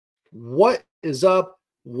What is up?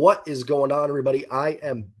 What is going on, everybody? I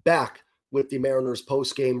am back with the Mariners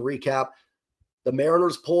post-game recap. The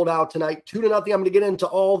Mariners pulled out tonight, 2-0. I'm going to get into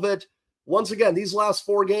all of it. Once again, these last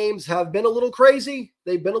four games have been a little crazy.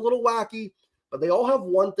 They've been a little wacky, but they all have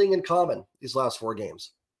one thing in common, these last four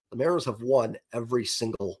games. The Mariners have won every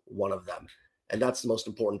single one of them, and that's the most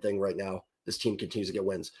important thing right now. This team continues to get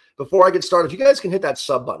wins. Before I get started, if you guys can hit that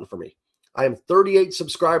sub button for me. I am 38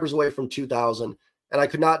 subscribers away from 2,000. And I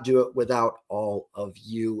could not do it without all of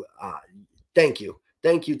you. Thank you.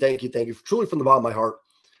 Thank you. Thank you. Thank you. Truly from the bottom of my heart.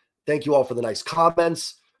 Thank you all for the nice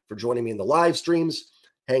comments, for joining me in the live streams,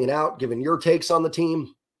 hanging out, giving your takes on the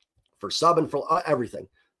team, for subbing, for everything.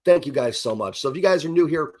 Thank you guys so much. So if you guys are new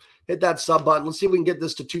here, hit that sub button. Let's see if we can get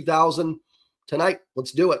this to 2,000 tonight.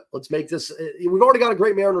 Let's do it. Let's make this. We've already got a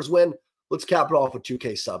great Mariners win. Let's cap it off with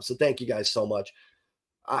 2K subs. So thank you guys so much.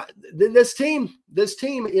 This team,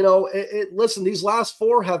 listen, these last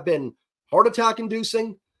four have been heart attack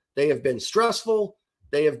inducing. They have been stressful.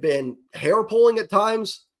 They have been hair pulling at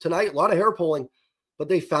times tonight, a lot of hair pulling, but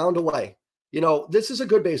they found a way. This is a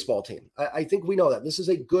good baseball team. I think we know that. This is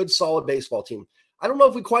a good, solid baseball team. I don't know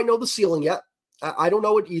if we quite know the ceiling yet. I don't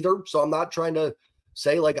know it either. So I'm not trying to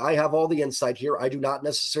say like I have all the insight here. I do not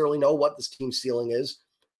necessarily know what this team's ceiling is,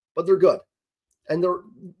 but they're good. And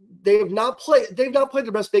they have not played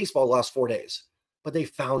their best baseball the last 4 days, but they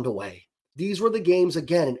found a way. These were the games,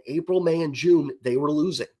 again, in April, May, and June, they were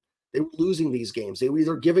losing. They were losing these games. They were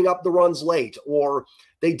either giving up the runs late or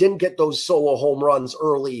they didn't get those solo home runs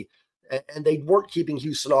early, and they weren't keeping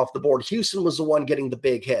Houston off the board. Houston was the one getting the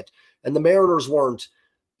big hit, and the Mariners weren't,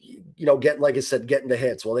 getting, like I said, getting the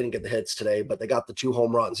hits. Well, they didn't get the hits today, but they got the 2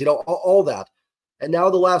 home runs, all that. And now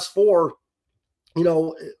the last 4,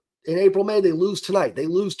 in April, May, they lose tonight. They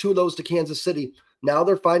lose 2 of those to Kansas City. Now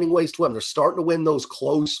they're finding ways to win. They're starting to win those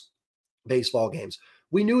close baseball games.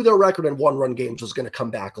 We knew their record in one-run games was going to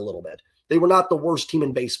come back a little bit. They were not the worst team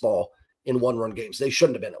in baseball in one-run games. They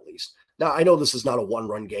shouldn't have been, at least. Now, I know this is not a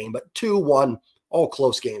one-run game, but 2-1, all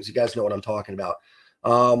close games. You guys know what I'm talking about.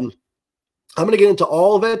 I'm going to get into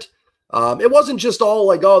all of it. It wasn't just all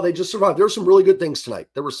like, oh, they just survived. There were some really good things tonight.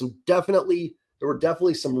 There were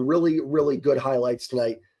definitely some really, really good highlights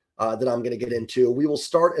tonight. That I'm going to get into. We will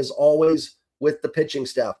start, as always, with the pitching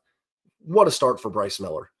staff. What a start for Bryce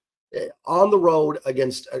Miller. On the road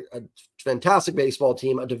against a fantastic baseball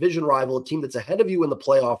team, a division rival, a team that's ahead of you in the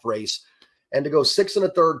playoff race, and to go 6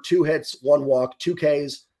 1/3, 2 hits, 1 walk, 2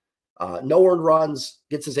 Ks, no earned runs,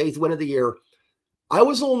 gets his 8th win of the year. I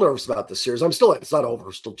was a little nervous about this series. It's not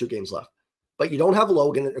over. Still 2 games left. But you don't have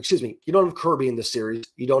you don't have Kirby in this series.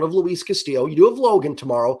 You don't have Luis Castillo. You do have Logan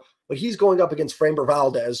tomorrow, but he's going up against Framber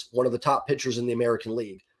Valdez, one of the top pitchers in the American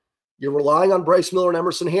League. You're relying on Bryce Miller and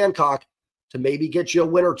Emerson Hancock to maybe get you a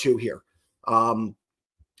win or 2 here. And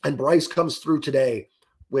Bryce comes through today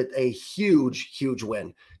with a huge, huge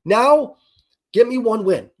win. Now, get me 1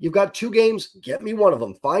 win. You've got 2 games. Get me 1 of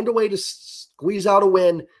them. Find a way to squeeze out a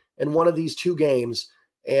win in one of these 2 games,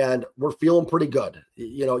 and we're feeling pretty good.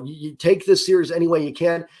 You take this series any way you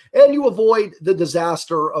can, and you avoid the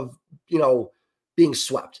disaster of, being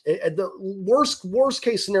swept. The worst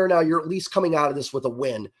case scenario now, you're at least coming out of this with a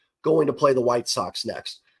win, going to play the White Sox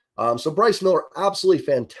next. So Bryce Miller, absolutely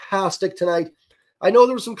fantastic tonight. I know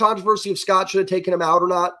there was some controversy if Scott should have taken him out or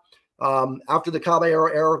not after the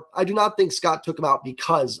Caballero error. I do not think Scott took him out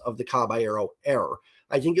because of the Caballero error.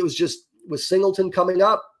 I think it was just with Singleton coming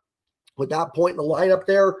up, with that point in the lineup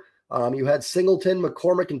there, you had Singleton,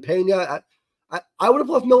 McCormick, and Pena. I would have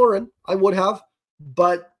left Miller in. I would have,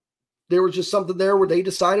 but there was just something there where they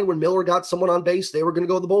decided when Miller got someone on base, they were going to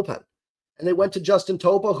go to the bullpen. And they went to Justin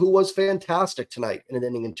Topa, who was fantastic tonight in an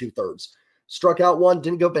inning and 2/3. Struck out 1,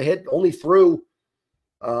 didn't give up a hit, only threw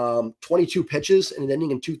 22 pitches in an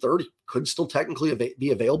inning and 2/3. Could still technically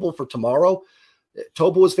be available for tomorrow.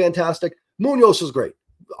 Topa was fantastic. Munoz was great.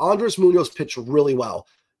 Andres Munoz pitched really well.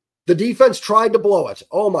 The defense tried to blow it.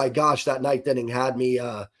 Oh my gosh, that 9th inning had me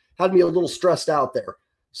a little stressed out there.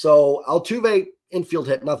 So Altuve, infield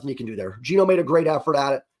hit, nothing you can do there. Gino made a great effort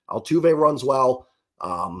at it. Altuve runs well.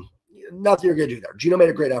 Nothing you're going to do there. Gino made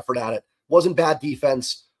a great effort at it. Wasn't bad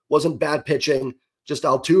defense. Wasn't bad pitching. Just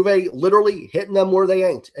Altuve literally hitting them where they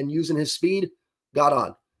ain't and using his speed. Got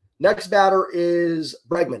on. Next batter is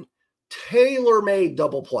Bregman. Tailor-made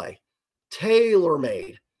double play.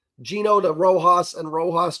 Tailor-made. Gino to Rojas, and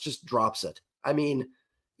Rojas just drops it. I mean,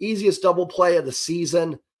 easiest double play of the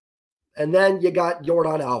season. And then you got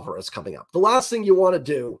Yordan Alvarez coming up. The last thing you want to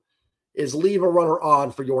do is leave a runner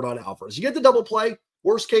on for Yordan Alvarez. You get the double play.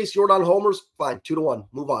 Worst case, Yordan homers, fine, 2-1,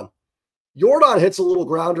 move on. Jordan hits a little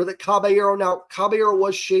grounder that Caballero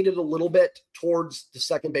was shaded a little bit towards the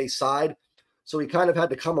second base side, so he kind of had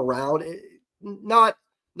to come around. Not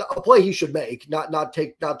a play he should make, not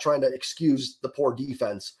trying to excuse the poor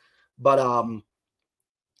defense, but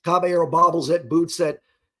Caballero bobbles it, boots it,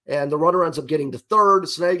 and the runner ends up getting to third.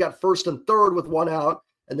 So now you got first and third with one out,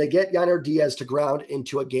 and they get Yainer Diaz to ground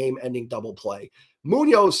into a game-ending double play.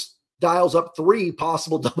 Munoz dials up 3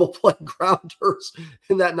 possible double play grounders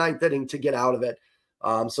in that 9th inning to get out of it.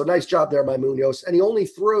 So nice job there by Munoz. And he only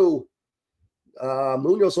threw,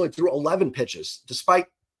 Munoz only threw 11 pitches, despite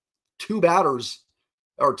 2 batters,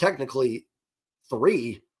 or technically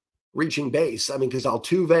 3, reaching base. I mean, because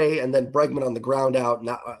Altuve and then Bregman on the ground out,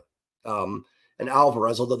 and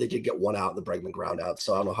Alvarez, although they did get 1 out in the Bregman ground out.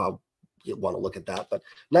 So I don't know how you want to look at that, but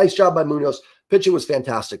nice job by Munoz. Pitching was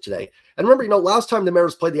fantastic today. And remember, last time the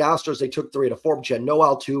Mariners played the Astros, they took 3 out of 4, but you had no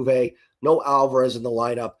Altuve, no Alvarez in the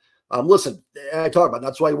lineup. Listen, I talk about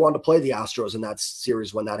that's why you wanted to play the Astros in that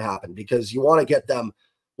series when that happened, because you want to get them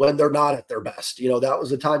when they're not at their best. That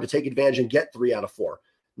was the time to take advantage and get 3 out of 4.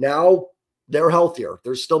 Now they're healthier.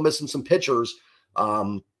 They're still missing some pitchers,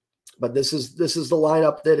 but this is the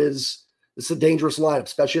lineup that is. This is a dangerous lineup,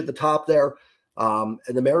 especially at the top there. And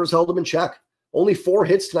the Mariners held them in check. Only 4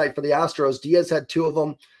 hits tonight for the Astros. Diaz had 2 of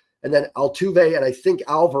them. And then Altuve and I think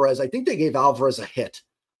Alvarez, I think they gave Alvarez a hit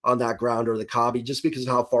on that grounder, the Cobby, just because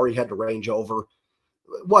of how far he had to range over.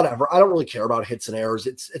 Whatever. I don't really care about hits and errors.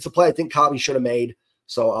 It's a play I think Cobby should have made.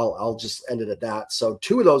 So I'll just end it at that. So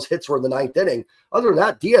 2 of those hits were in the 9th inning. Other than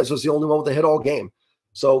that, Diaz was the only one with a hit all game.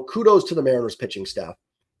 So kudos to the Mariners pitching staff.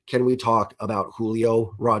 Can we talk about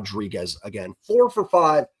Julio Rodriguez again? 4 for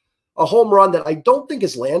 5, a home run that I don't think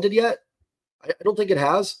has landed yet. I don't think it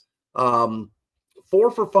has. 4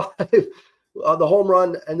 for 5, the home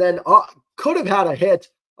run, and then could have had a hit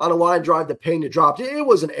on a line drive that Pena dropped. It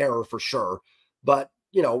was an error for sure, but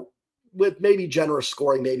with maybe generous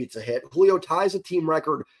scoring, maybe it's a hit. Julio ties a team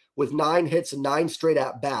record with 9 hits and 9 straight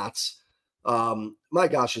at bats. My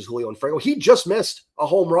gosh, is Julio Infrago. He just missed a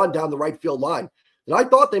home run down the right field line. And I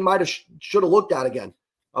thought they might have should have looked at again.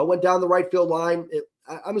 I went down the right field line.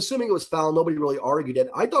 I'm assuming it was foul. Nobody really argued it.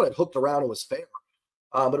 I thought it hooked around and was fair,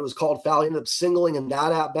 but it was called foul. He ended up singling in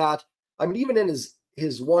that at bat. I mean, even in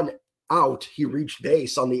his 1 out, he reached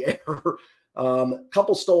base on the air.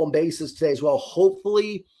 Couple stolen bases today as well.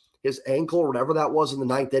 Hopefully his ankle or whatever that was in the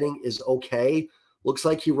 9th inning is okay. Looks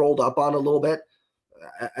like he rolled up on a little bit.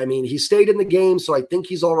 I mean, he stayed in the game, so I think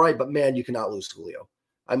he's all right. But man, you cannot lose Julio.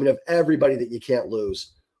 I mean, of everybody that you can't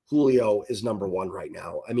lose, Julio is number 1 right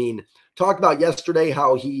now. I mean, talked about yesterday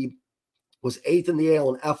how he was 8th in the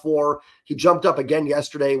AL in F4. He jumped up again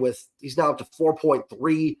yesterday he's now up to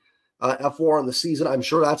 4.3 F4 on the season. I'm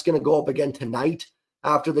sure that's going to go up again tonight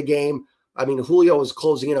after the game. I mean, Julio is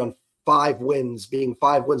closing in on 5 wins, being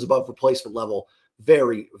 5 wins above replacement level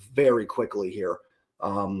very, very quickly here.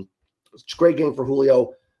 It's a great game for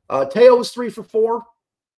Julio. Teo was 3 for 4.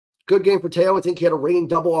 Good game for Teo. I think he had a ringing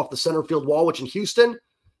double off the center field wall, which in Houston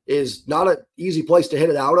is not an easy place to hit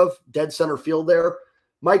it out of. Dead center field there.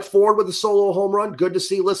 Mike Ford with a solo home run. Good to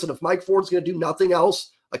see. Listen, if Mike Ford's going to do nothing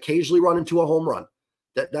else, occasionally run into a home run.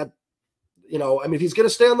 I mean, if he's going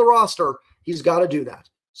to stay on the roster, he's got to do that.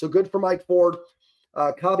 So good for Mike Ford.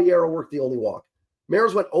 Caballero worked the only walk.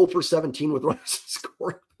 Mariners went 0 for 17 with runners in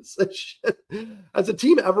scoring position. Has a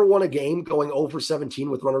team ever won a game going 0 for 17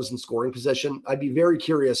 with runners in scoring position? I'd be very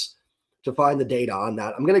curious to find the data on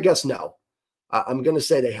that. I'm going to guess no. I'm going to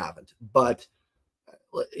say they haven't. But,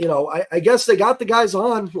 I guess they got the guys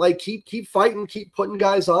on. Like, keep fighting, keep putting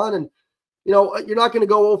guys on. And, you're not going to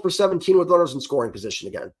go 0 for 17 with runners in scoring position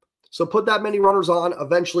again. So put that many runners on.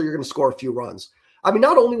 Eventually, you're going to score a few runs. I mean,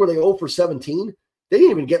 not only were they 0 for 17, they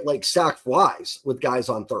didn't even get like sack flies with guys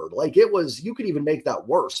on third. Like you could even make that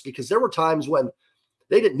worse because there were times when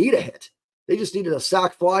they didn't need a hit. They just needed a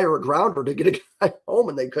sack fly or a grounder to get a guy home,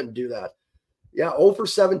 and they couldn't do that. Yeah, 0 for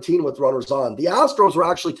 17 with runners on. The Astros were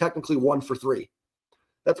actually technically 1 for 3.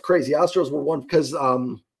 That's crazy. Astros were 1 because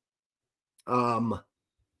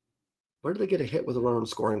where did they get a hit with a runner in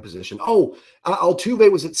scoring position? Oh, Altuve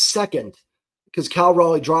was at second because Cal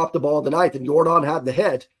Raleigh dropped the ball in the 9th and Jordan had the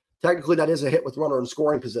hit. Technically, that is a hit with runner in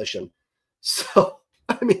scoring position. So,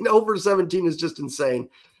 I mean, over 17 is just insane.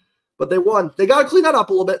 But they won. They got to clean that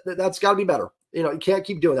up a little bit. That's got to be better. You can't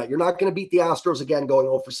keep doing that. You're not going to beat the Astros again going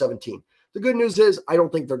 0 for 17. The good news is I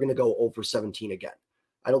don't think they're going to go 0 for 17 again.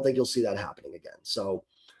 I don't think you'll see that happening again. So,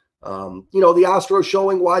 the Astros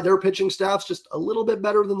showing why their pitching staff's just a little bit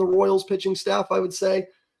better than the Royals pitching staff, I would say.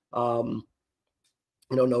 No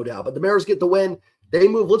doubt. But the Mariners get the win. They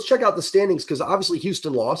move. Let's check out the standings because obviously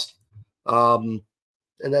Houston lost. And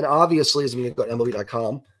And then obviously, as we go to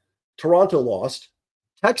MLB.com, Toronto lost.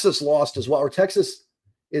 Texas lost as well, or Texas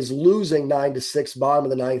is losing 9-6, bottom of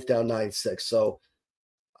the ninth, down 9-6. So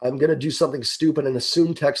I'm going to do something stupid and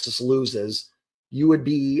assume Texas loses. You would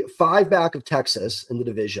be 5 back of Texas in the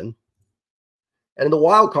division. And in the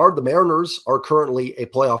wild card, the Mariners are currently a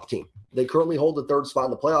playoff team. They currently hold the 3rd spot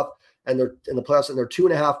in the playoff, and they're in the playoffs, and they're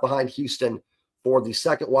 2.5 behind Houston for the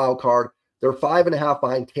 2nd wild card. They're 5.5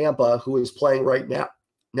 behind Tampa, who is playing right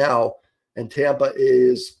now, and Tampa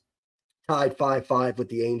is tied 5-5 with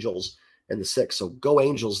the Angels in the 6th. So go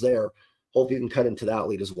Angels there. Hope you can cut into that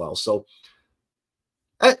lead as well. So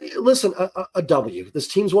listen, a W. This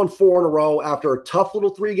team's won 4 in a row after a tough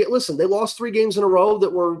little 3-game. Listen, they lost 3 games in a row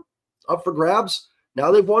that were up for grabs. Now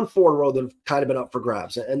they've won 4 in a row that have kind of been up for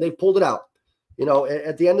grabs, and they've pulled it out. You know,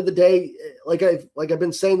 at the end of the day, like I've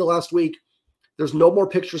been saying the last week, there's no more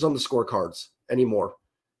pictures on the scorecards anymore.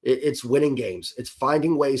 It's winning games. It's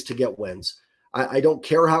finding ways to get wins. I don't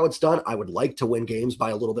care how it's done. I would like to win games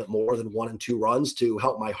by a little bit more than 1 and 2 runs to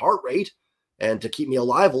help my heart rate and to keep me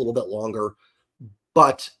alive a little bit longer.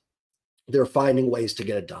 But they're finding ways to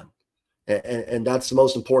get it done. And that's the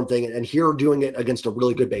most important thing. And here doing it against a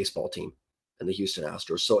really good baseball team in the Houston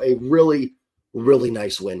Astros. So a really, really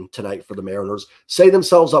nice win tonight for the Mariners. Set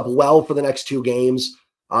themselves up well for the next 2 games.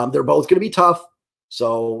 They're both going to be tough.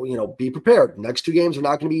 So, you know, be prepared. The next 2 games are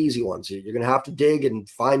not going to be easy ones. You're going to have to dig and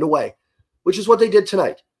find a way, which is what they did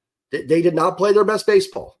tonight. They did not play their best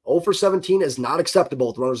baseball. 0 for 17 is not acceptable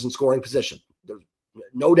with runners in scoring position. There's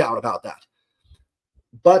no doubt about that.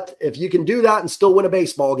 But if you can do that and still win a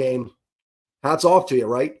baseball game, hats off to you,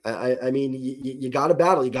 right? I mean, you got to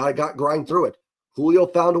battle. You got to grind through it. Julio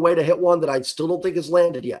found a way to hit one that I still don't think has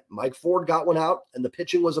landed yet. Mike Ford got one out, and the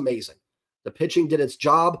pitching was amazing. The pitching did its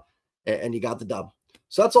job, and you got the dub.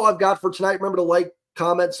 So that's all I've got for tonight. Remember to like,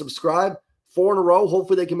 comment, subscribe. 4 in a row.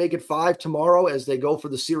 Hopefully they can make it 5 tomorrow as they go for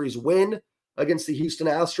the series win against the Houston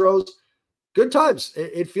Astros. Good times.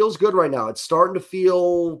 It feels good right now. It's starting to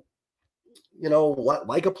feel, you know,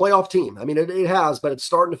 like a playoff team. I mean, it has, but it's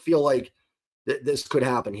starting to feel like this could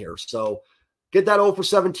happen here. So get that 0 for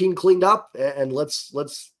 17 cleaned up, and let's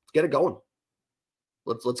get it going.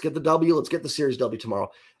 Let's get the W. Let's get the series W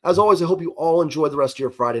tomorrow. As always, I hope you all enjoy the rest of your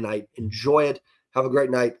Friday night. Enjoy it. Have a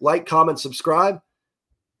great night. Like, comment, subscribe,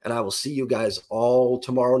 and I will see you guys all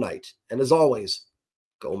tomorrow night. And as always,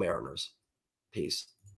 go Mariners. Peace.